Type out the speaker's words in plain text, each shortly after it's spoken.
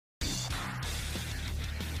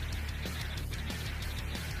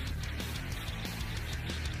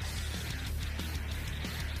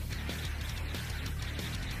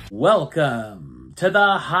Welcome to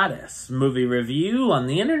the hottest movie review on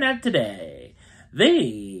the internet today,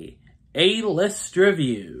 the A-List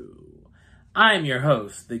Review. I'm your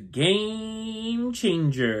host, the Game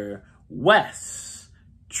Changer, Wes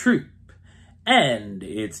Troop, and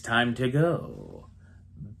it's time to go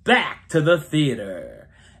back to the theater.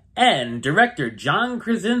 And director John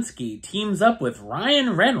Krasinski teams up with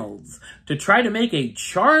Ryan Reynolds to try to make a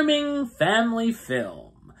charming family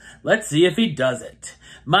film. Let's see if he does it.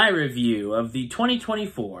 My review of the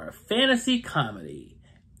 2024 fantasy comedy,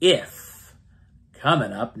 If,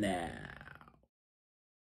 coming up now.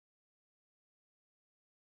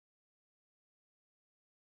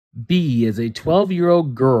 Bee is a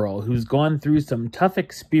 12-year-old girl who's gone through some tough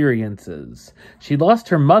experiences. She lost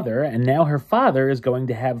her mother, and now her father is going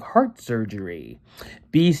to have heart surgery.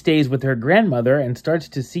 Bee stays with her grandmother and starts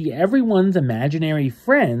to see everyone's imaginary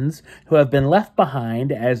friends who have been left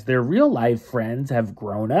behind as their real-life friends have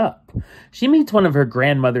grown up. She meets one of her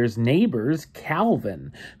grandmother's neighbors,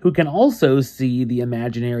 Calvin, who can also see the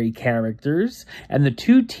imaginary characters, and the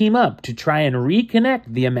two team up to try and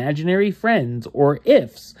reconnect the imaginary friends, or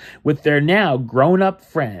ifs, with their now grown-up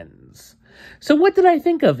friends. So what did I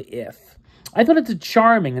think of If? I thought it's a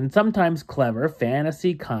charming and sometimes clever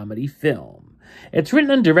fantasy comedy film. It's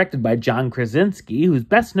written and directed by John Krasinski, who's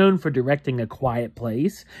best known for directing A Quiet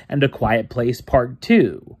Place and A Quiet Place Part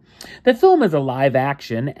 2. The film is a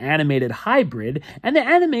live-action, animated hybrid, and the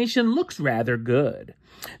animation looks rather good.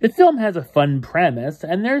 The film has a fun premise,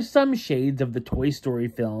 and there's some shades of the Toy Story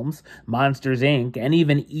films, Monsters, Inc., and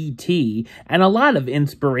even E.T., and a lot of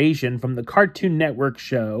inspiration from the Cartoon Network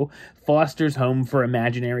show Foster's Home for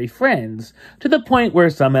Imaginary Friends, to the point where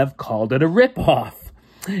some have called it a ripoff.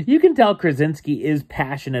 You can tell Krasinski is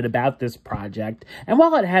passionate about this project, and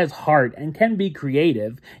while it has heart and can be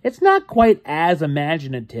creative, it's not quite as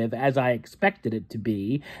imaginative as I expected it to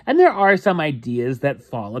be, and there are some ideas that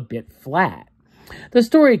fall a bit flat. The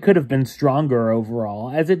story could have been stronger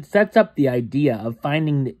overall, as it sets up the idea of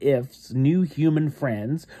finding the Ifs' new human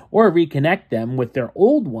friends, or reconnect them with their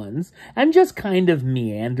old ones, and just kind of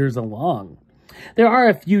meanders along. There are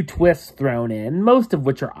a few twists thrown in, most of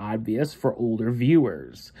which are obvious for older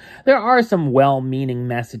viewers. There are some well-meaning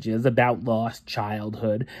messages about lost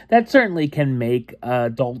childhood that certainly can make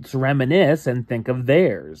adults reminisce and think of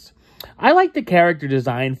theirs. I like the character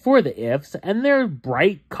design for the Ifs, and they're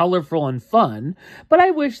bright, colorful, and fun, but I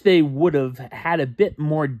wish they would have had a bit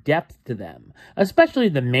more depth to them, especially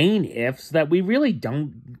the main Ifs that we really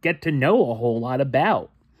don't get to know a whole lot about.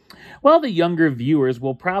 While the younger viewers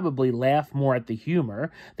will probably laugh more at the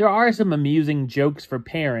humor, there are some amusing jokes for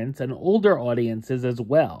parents and older audiences as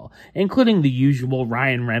well, including the usual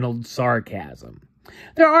Ryan Reynolds sarcasm.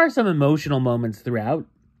 There are some emotional moments throughout,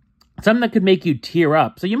 some that could make you tear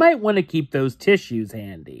up, so you might want to keep those tissues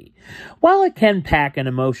handy. While it can pack an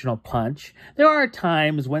emotional punch, there are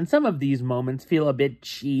times when some of these moments feel a bit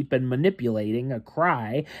cheap and manipulating a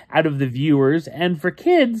cry out of the viewers, and for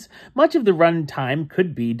kids, much of the runtime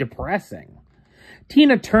could be depressing.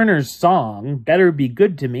 Tina Turner's song, Better Be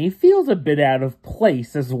Good to Me, feels a bit out of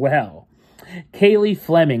place as well. Kaylee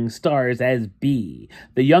Fleming stars as Bee,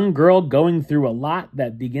 the young girl going through a lot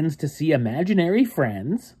that begins to see imaginary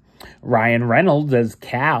friends. Ryan Reynolds as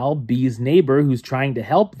Cal, Bee's neighbor who's trying to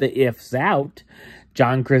help the Ifs out.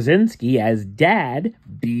 John Krasinski as Dad,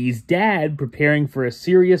 Bee's dad preparing for a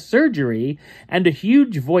serious surgery, and a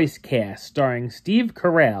huge voice cast starring Steve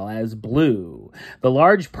Carell as Blue, the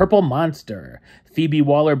large purple monster, Phoebe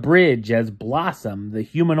Waller-Bridge as Blossom, the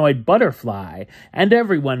humanoid butterfly, and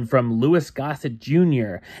everyone from Louis Gossett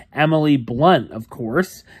Jr., Emily Blunt, of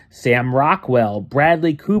course, Sam Rockwell,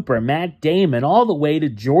 Bradley Cooper, Matt Damon, all the way to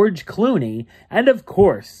George Clooney, and of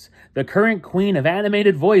course, the current queen of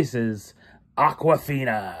animated voices,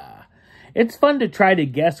 Awkwafina. It's fun to try to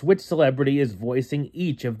guess which celebrity is voicing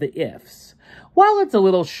each of the Ifs. While it's a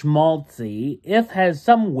little schmaltzy, If has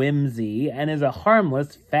some whimsy and is a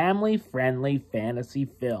harmless, family-friendly fantasy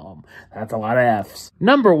film. That's a lot of Fs.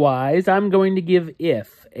 Number-wise, I'm going to give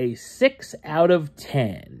If a 6 out of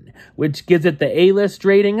 10, which gives it the A-list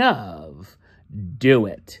rating of Do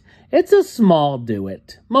It. It's a small do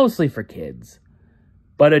it, mostly for kids,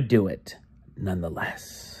 but a do it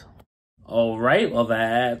nonetheless. Alright, well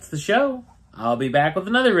that's the show. I'll be back with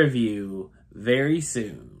another review very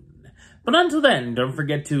soon. But until then, don't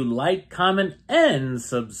forget to like, comment, and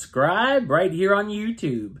subscribe right here on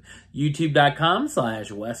YouTube.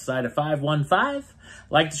 YouTube.com/Westside515.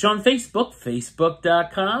 Like the show on Facebook,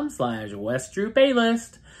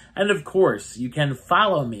 Facebook.com/WesTroopAlist. And of course, you can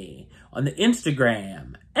follow me on the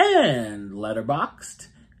Instagram and Letterboxd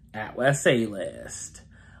 @WesAlist.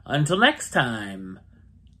 Until next time,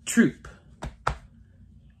 Troop.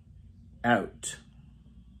 Out.